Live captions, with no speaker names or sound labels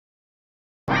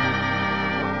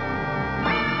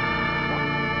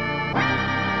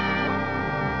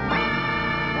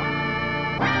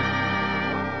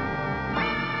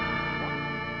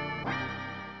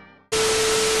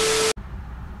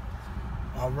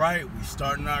Alright, we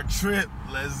starting our trip.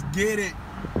 Let's get it.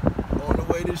 On the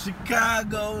way to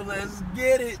Chicago, let's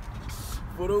get it.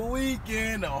 For the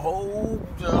weekend, the whole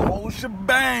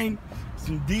shebang.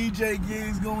 Some DJ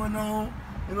gigs going on.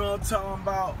 You know what I'm talking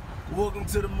about? Welcome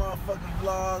to the motherfucking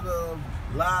vlog of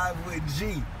Live with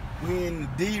G. We in the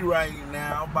D right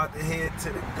now, about to head to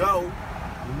the Go.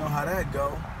 You know how that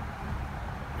go.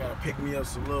 Gotta pick me up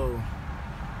some little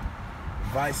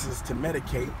vices to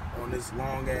medicate on this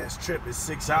long ass trip. It's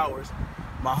 6 hours.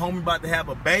 My homie about to have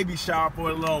a baby shower for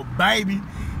a little baby.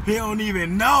 He don't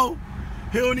even know.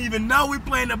 He don't even know we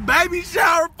playing a baby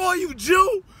shower for you,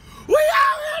 Jew. We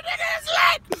out here, nigga, it's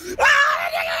lit. Ah,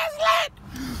 nigga, it's lit.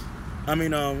 I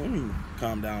mean, let me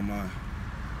calm down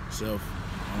myself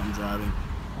while I'm driving.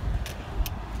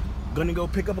 Gonna go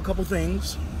pick up a couple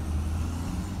things.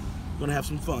 Gonna have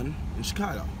some fun in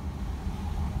Chicago.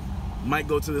 Might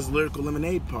go to this lyrical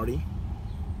lemonade party.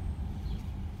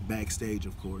 Backstage,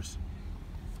 of course.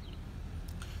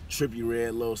 Trippy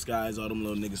Red, Low Skies, all them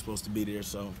little niggas supposed to be there,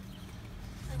 so.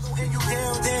 And you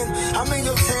down then, I'm in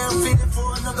your town feeding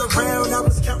for another round. I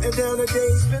was counting down the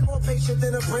days, been more patient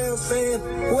than a Browns fan.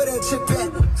 Where that chip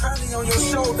at? Probably on your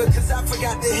shoulder, cause I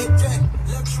forgot to hit that.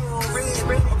 Lecture on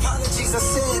red, apologies I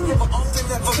said, but often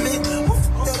never meant.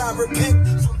 Well, that I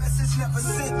repent, so message never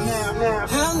sent now.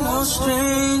 Hello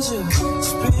stranger,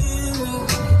 it's been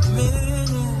a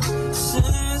minute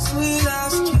since we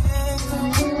last checked.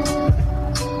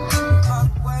 By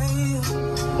the way,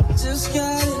 just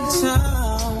got in town.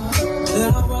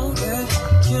 And I won't let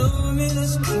kill me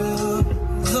this club,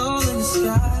 all in the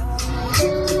sky,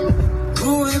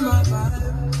 ruin my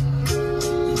vibe.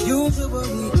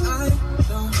 Usually I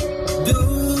don't do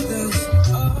this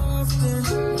often,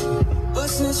 but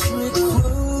since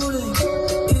recruiting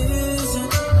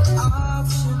isn't an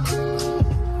option,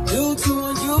 due to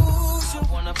unusual. I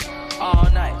wanna all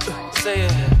night, say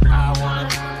it. I wanna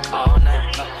all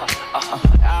night,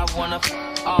 I wanna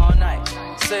all night,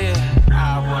 say it.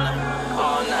 I wanna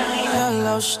all night.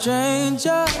 Hello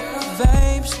stranger,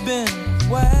 Bape's been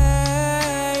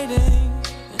waiting,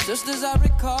 and just as I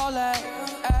recall that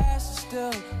ass is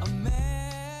still amazing.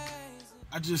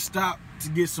 I just stopped to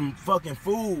get some fucking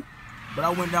food, but I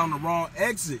went down the wrong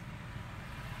exit.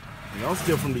 You know, I'm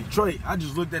still from Detroit. I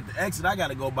just looked at the exit. I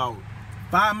gotta go about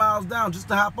 5 miles down just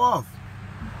to hop off.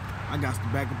 I got to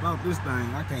back up out this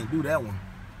thing. I can't do that one.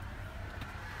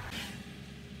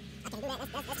 I can't do that.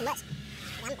 That's too much.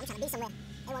 I'm trying to be somewhere.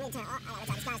 They want me to turn off. I gotta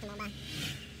try to stars come on by.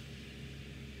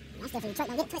 I'm still from Detroit.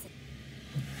 Don't get it twisted.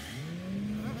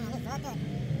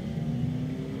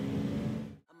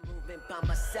 I'm moving by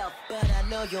myself, but I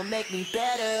know you'll make me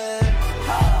better.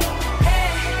 Oh,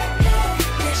 hey,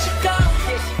 here she go.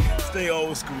 Stay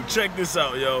old school. Check this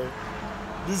out, yo.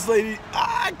 This lady,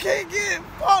 I can't get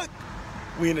fucked.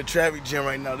 We in the traffic jam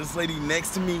right now. This lady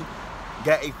next to me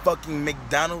got a fucking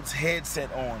McDonald's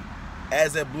headset on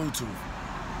as a Bluetooth.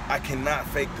 I cannot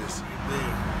fake this.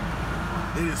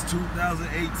 It is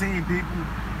 2018, people.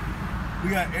 We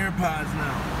got AirPods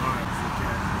now.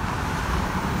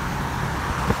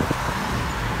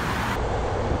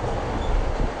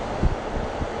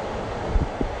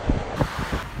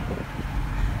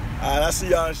 All right, I see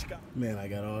y'all in Chicago. Man, I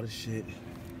got all the shit.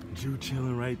 Drew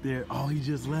chilling right there. Oh, he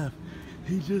just left.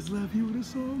 He just left. He would have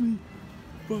saw me.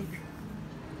 Fuck.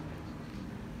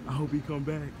 I hope he come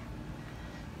back.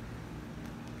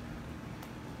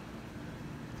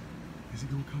 Is he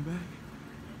gonna come back?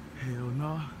 Hell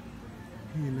no.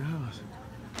 He in the house.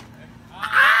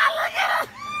 Ah, look at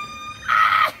him!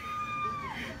 Ah!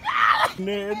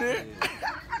 There.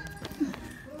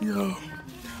 Yo.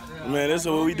 Man, that's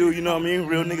what we do, you know what I mean?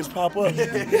 Real niggas pop up.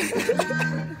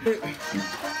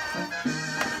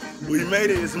 We made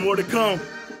it, it's more to come.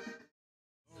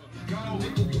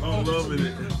 I'm loving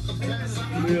it.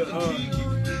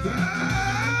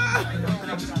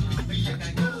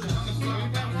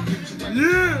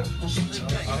 Yeah!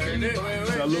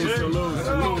 Salute.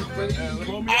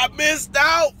 I missed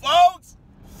out, folks!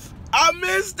 I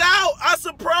missed out! I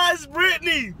surprised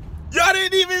Brittany! Y'all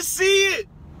didn't even see it!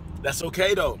 That's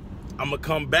okay, though. I'm gonna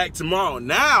come back tomorrow.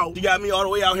 Now, you got me all the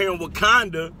way out here in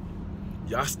Wakanda.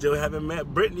 Y'all still haven't met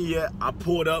Brittany yet. I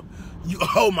pulled up.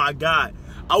 Oh my God.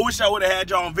 I wish I would have had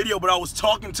y'all on video, but I was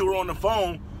talking to her on the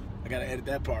phone. I gotta edit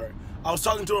that part. I was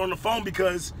talking to her on the phone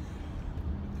because,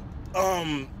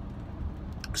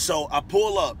 so I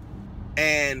pull up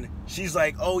and she's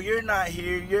like, oh, you're not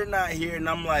here. And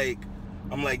I'm like,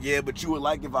 yeah, but you would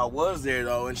like if I was there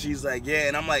though. And she's like, yeah.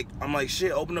 And I'm like,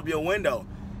 shit, open up your window.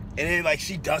 And then like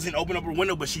she doesn't open up her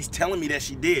window, but she's telling me that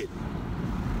she did.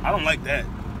 I don't like that.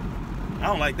 I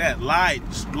don't like that. Lied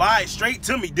straight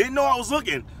to me. Didn't know I was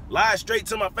looking. Lied straight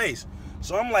to my face.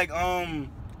 So I'm like,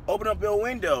 open up your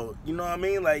window. You know what I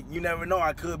mean? Like, you never know,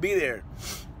 I could be there.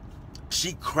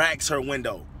 She cracks her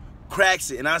window.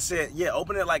 Cracks it. And I said, yeah,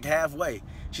 open it like halfway.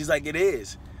 She's like, it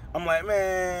is. I'm like,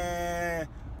 man,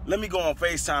 let me go on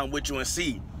FaceTime with you and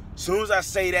see. As soon as I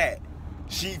say that,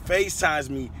 she FaceTimes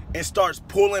me and starts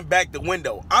pulling back the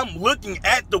window. I'm looking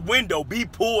at the window be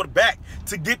pulled back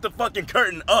to get the fucking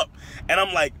curtain up. And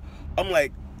I'm like,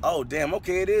 oh, damn,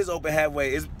 okay, it is open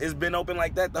halfway. It's been open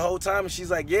like that the whole time? And she's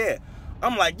like, yeah.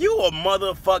 I'm like, you a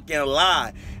motherfucking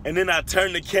lie. And then I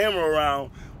turn the camera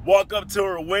around, walk up to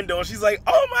her window, and she's like,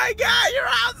 oh my God, you're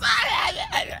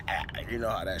outside. You know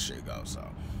how that shit goes, so,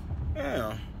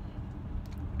 yeah.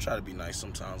 Try to be nice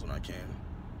sometimes when I can.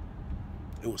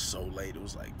 It was so late. It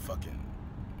was like fucking...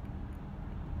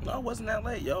 No, it wasn't that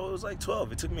late, yo. It was like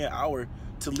 12. It took me an hour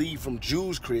to leave from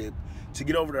Jew's crib to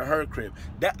get over to her crib.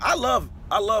 That I love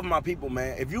my people,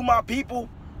 man. If you my people,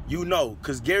 you know,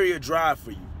 because Gary will drive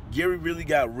for you. Gary really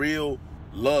got real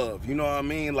love. You know what I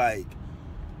mean? Like,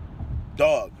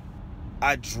 dog,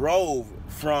 I drove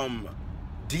from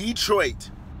Detroit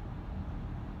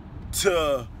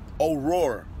to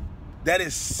Aurora. That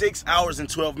is 6 hours and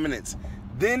 12 minutes.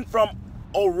 Then from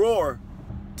Aurora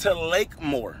to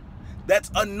Lakemore. That's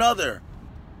another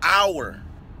hour.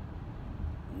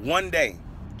 One day,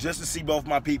 just to see both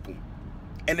my people.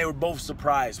 And they were both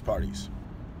surprise parties.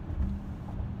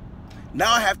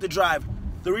 Now I have to drive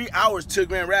 3 hours to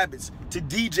Grand Rapids to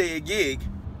DJ a gig,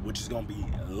 which is gonna be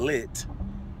lit.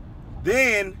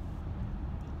 Then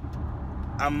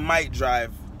I might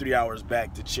drive 3 hours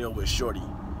back to chill with Shorty.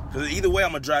 Because either way,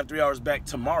 I'm gonna drive 3 hours back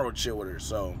tomorrow to chill with her.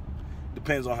 So,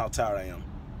 depends on how tired I am.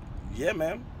 Yeah,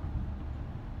 man.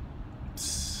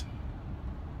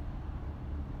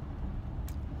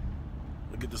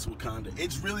 Look at this Wakanda.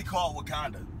 It's really called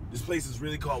Wakanda. This place is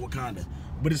really called Wakanda.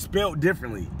 But it's spelled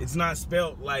differently. It's not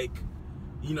spelled like,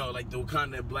 you know, like the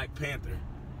Wakanda in Black Panther.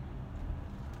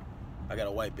 I got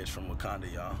a white bitch from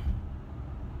Wakanda, y'all.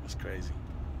 That's crazy.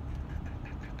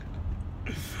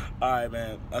 Alright,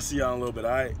 man. I'll see y'all in a little bit,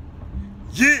 alright?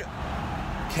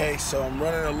 Yeah! Okay, so I'm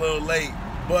running a little late,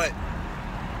 but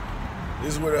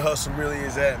this is where the hustle really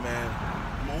is at, man.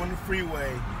 I'm on the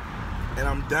freeway, and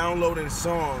I'm downloading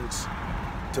songs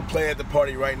to play at the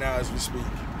party right now as we speak.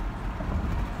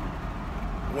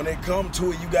 When it comes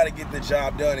to it, you got to get the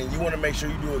job done, and you want to make sure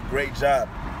you do a great job.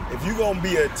 If you're going to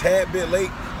be a tad bit late,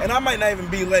 and I might not even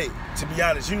be late, to be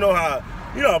honest. You know how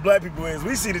black people is.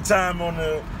 We see the time on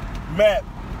the map.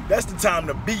 That's the time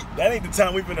to beat. That ain't the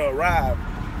time we finna arrive.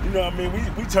 You know what I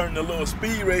mean? We turned a little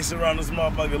speed race around this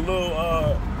motherfucker, little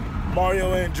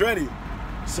Mario Andretti.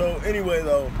 So anyway,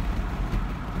 though,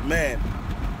 man,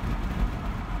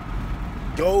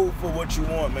 go for what you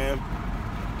want, man.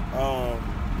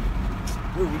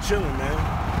 We chilling, man.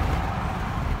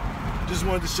 Just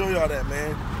wanted to show y'all that,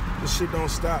 man. This shit don't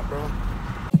stop, bro.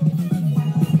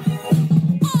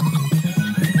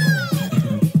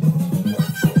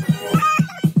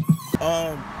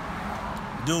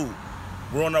 Dude,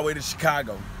 we're on our way to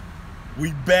Chicago.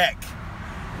 We back.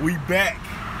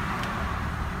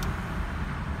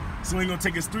 It's only gonna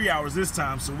take us 3 hours this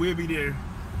time, so we'll be there.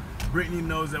 Brittany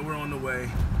knows that we're on the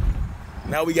way.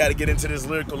 Now we gotta get into this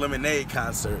Lyrical Lemonade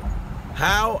concert.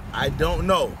 How? I don't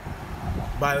know.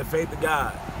 By the faith of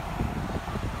God.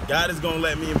 God is gonna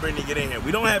let me and Brittany get in here.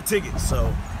 We don't have tickets,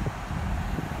 so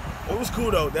it was cool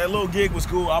though. That little gig was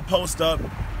cool. I'll post up.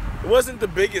 It wasn't the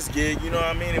biggest gig, you know what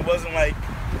I mean? It wasn't like,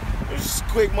 it was just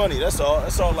quick money, that's all.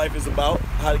 That's all life is about,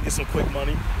 how to get some quick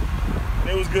money. And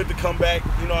it was good to come back,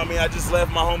 you know what I mean? I just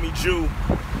left my homie Jew.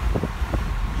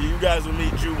 Yeah, you guys will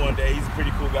meet Jew one day, he's a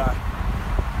pretty cool guy.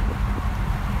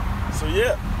 So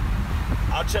yeah,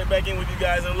 I'll check back in with you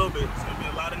guys in a little bit. It's gonna be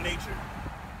a lot of nature.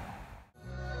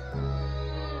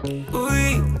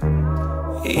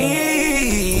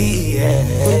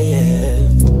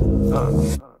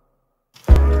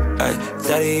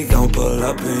 Daddy gon' pull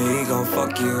up and he gon'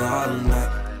 fuck you all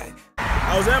night.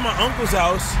 I was at my uncle's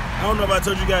house. I don't know if I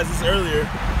told you guys this earlier.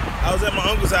 I was at my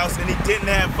uncle's house and he didn't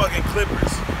have fucking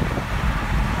clippers.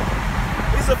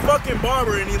 He's a fucking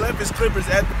barber and he left his clippers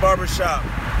at the barber shop.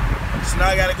 So now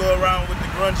I gotta go around with the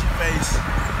grungy face.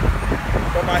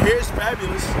 But my hair's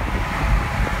fabulous.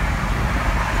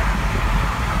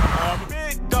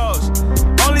 Big dogs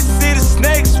only see the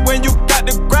snakes when you got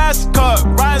the grass cut.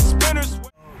 Ride spinners.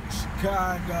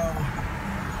 Chicago.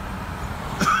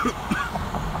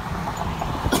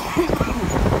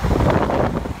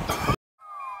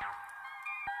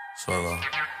 Swervo,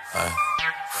 aye.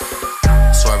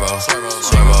 Swervo, swervo,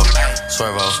 swervo,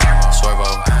 swervo, swervo,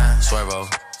 swervo,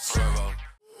 swervo.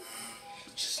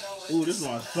 Ooh, this is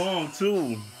my song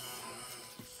too.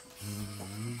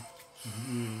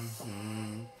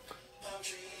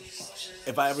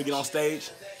 If I ever get on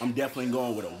stage, I'm definitely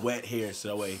going with a wet hair so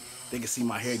that way they can see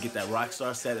my hair get that rock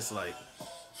star status like.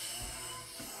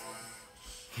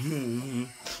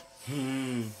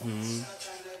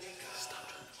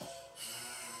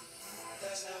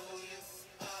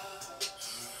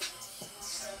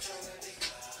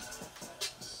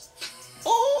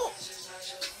 Oh!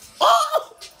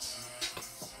 Oh!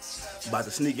 About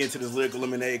to sneak into this Lyrical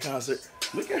Lemonade concert.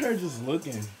 Look at her just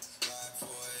looking.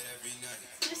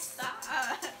 Just stop.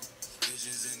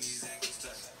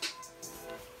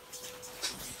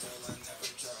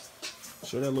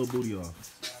 Show that little booty off.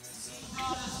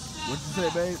 What you say,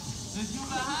 babe?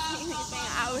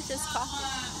 I was just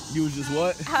coughing. You was just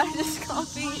what? I was just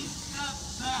coughing.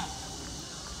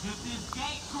 If this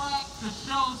gate crack, the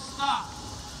show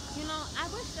stops. You know, I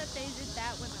wish that they did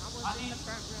that when I was in the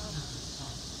front row.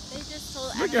 They just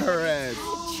told Look at her ass.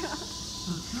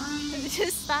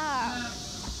 Just stop.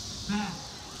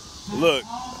 Look,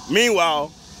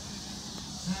 meanwhile,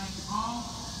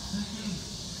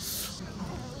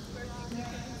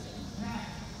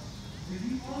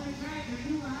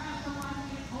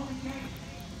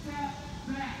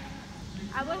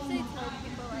 I wish they told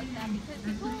people like that because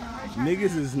people are trying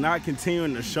niggas is not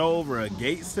continuing the show over a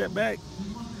gate setback.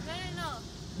 No.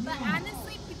 But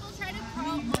honestly, people try to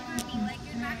crawl over me. Like,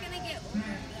 you're not going to get over me.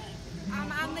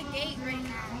 I'm on the gate right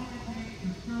now.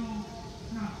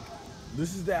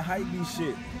 This is that hypebeast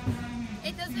shit.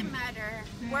 It doesn't matter.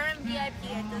 We're in VIP.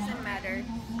 It doesn't matter.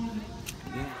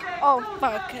 Oh,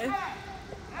 fuck.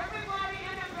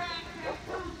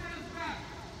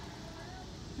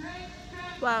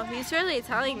 Wow, he's really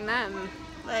telling them,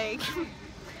 like,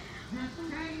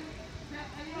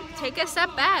 take a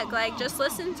step back. Like, just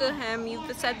listen to him.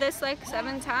 You've said this like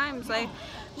 7 times. Like,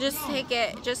 just take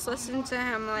it. Just listen to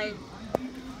him. Like,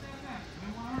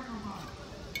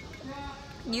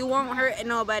 you won't hurt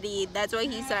nobody. That's what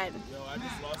he said. Yo, I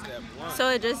just lost that blunt. So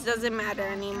it just doesn't matter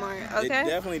anymore. Okay? It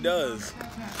definitely does.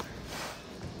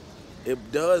 It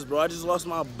does, bro. I just lost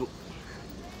my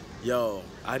Yo,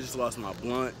 I just lost my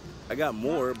blunt. I got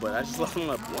more, but I just lost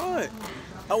my blunt.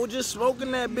 I was just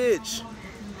smoking that bitch.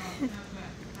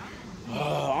 My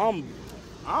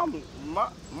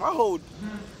whole.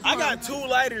 I got 2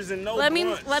 lighters and no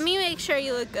blunts. Let me make sure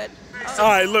you look good. All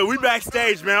right, look, we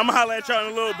backstage, man. I'ma holler at y'all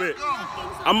in a little bit.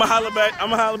 I'ma holler back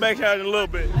at y'all in a little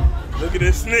bit. Look at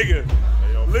this nigga.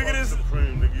 Hey, yo, Look at this.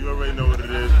 Supreme, nigga. You already know what it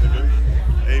is, nigga.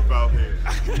 Ape out here.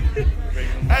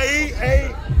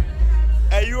 Hey,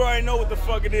 you already know what the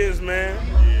fuck it is, man.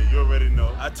 Yeah, you already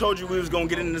know. I told you we was gonna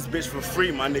get in this bitch for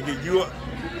free, my nigga. Yeah,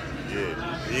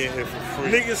 we in here for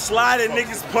free. Niggas sliding,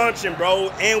 niggas punching, bro,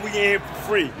 and we in here for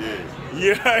free. Yeah.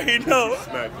 You already know.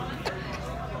 Smack.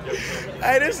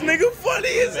 Hey, this nigga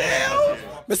funny as hell.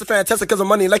 Mr. Fantastic, cause of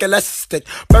money like elastic.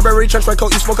 Burberry trench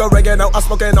coat, you smoke oregano, I'm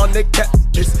smoking on Nick Cat.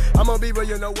 I'm gonna be real,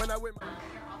 you know, when I win.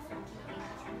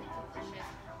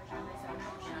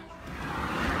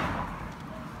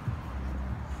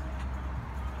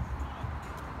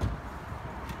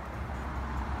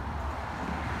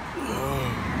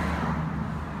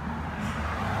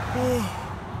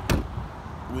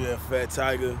 We at Fat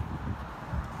Tiger.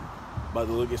 About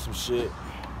to look at some shit.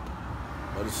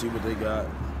 About to see what they got.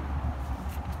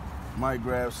 Might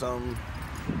grab something.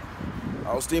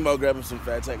 I was thinking about grabbing some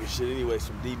Fat Tiger shit anyway,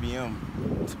 some DBM,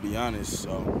 to be honest.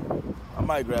 So I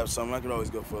might grab something. I could always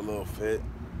go for a little fit.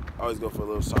 Always go for a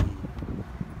little something.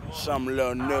 Something a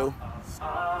little new.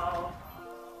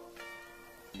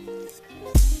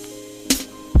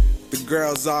 The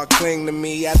girls all cling to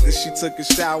me after she took a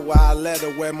shower. I let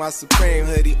her wear my Supreme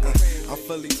hoodie. I'm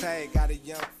fully paid, got a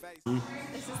young face.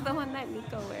 This is the one that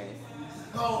Nico wears.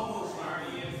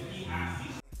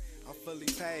 I'm fully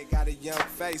paid, got a young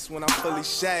face when I'm fully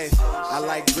shaved. I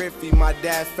like Griffey, my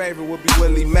dad's favorite would be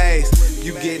Willie Mays.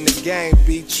 You get in the game,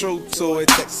 be true to it.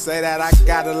 They say that I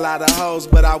got a lot of hoes,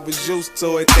 but I was used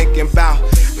to it. Thinking about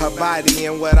her body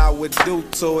and what I would do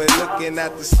to it. Looking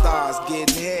at the stars,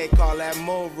 getting head, call that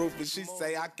moon roof. And she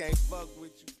say I can't fuck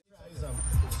with you.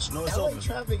 LA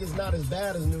traffic is not as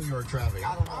bad as New York traffic.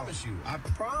 I promise you. I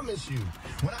promise you.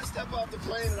 When I step off the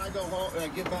plane and I go home and I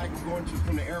get back going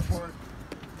from the airport.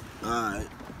 Alright.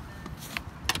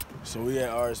 So we at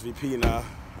RSVP now,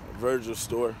 Virgil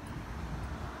store.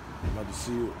 About to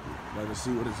see what it's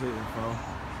hitting for.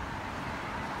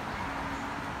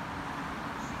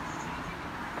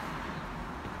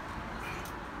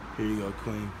 Here you go,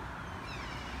 Queen.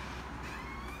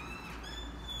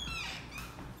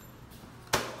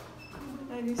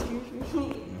 Excuse me.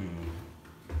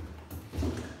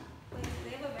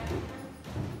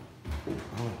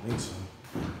 I don't think so.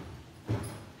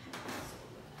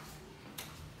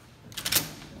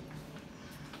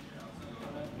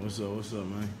 What's up? What's up,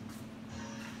 man?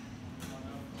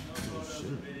 Oh, shit.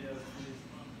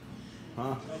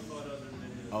 Huh?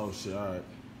 Oh, shit. All right.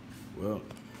 Well,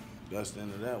 that's the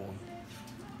end of that one.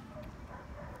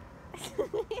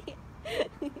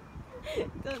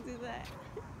 Don't do that.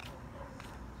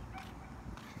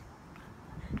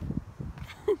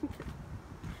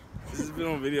 This has been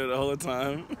on video the whole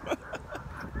time.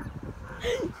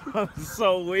 That's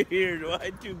so weird.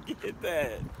 Why'd you get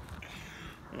that?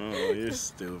 Oh, you're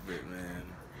stupid, man.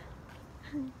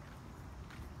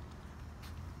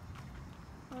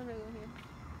 Oh, no, here.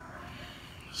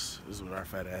 This is what our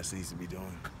fat ass needs to be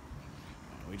doing.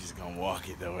 We just gonna walk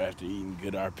it though after eating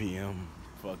good RPM.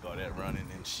 Fuck all that running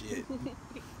and shit.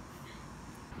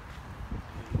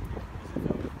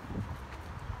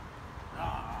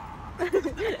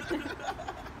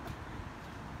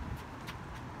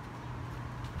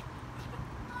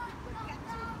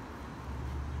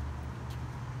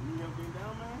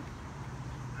 Down, man?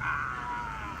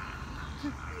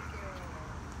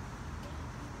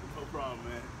 No problem,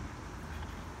 man.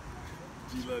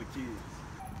 G love the kids.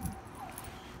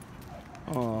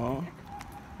 Aww,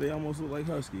 they almost look like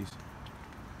huskies.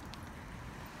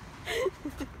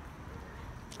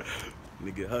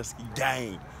 Nigga, husky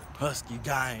gang, husky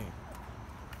gang.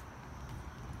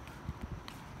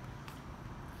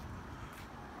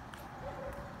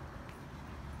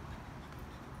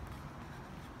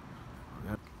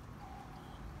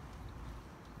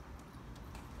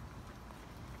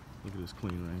 Look at this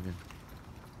Queen right here.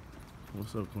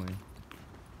 What's up, Queen?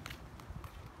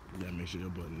 You gotta make sure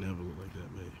your butt never look like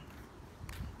that, babe.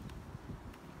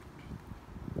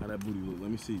 How that booty look? Let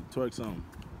me see. Twerk something.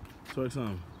 Twerk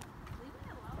something.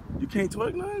 You can't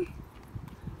twerk nothing?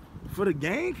 For the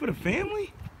gang? For the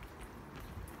family?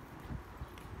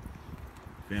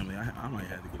 Family, I might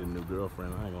have to get a new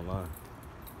girlfriend. I ain't gonna lie.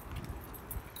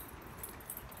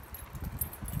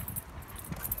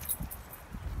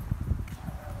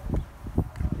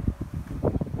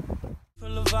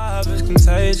 Vibe is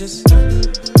contagious.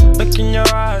 Look in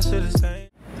your eyes to the same.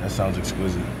 That sounds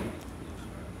exquisite.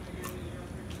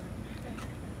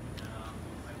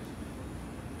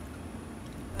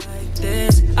 Like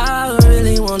this, I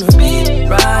really wanna be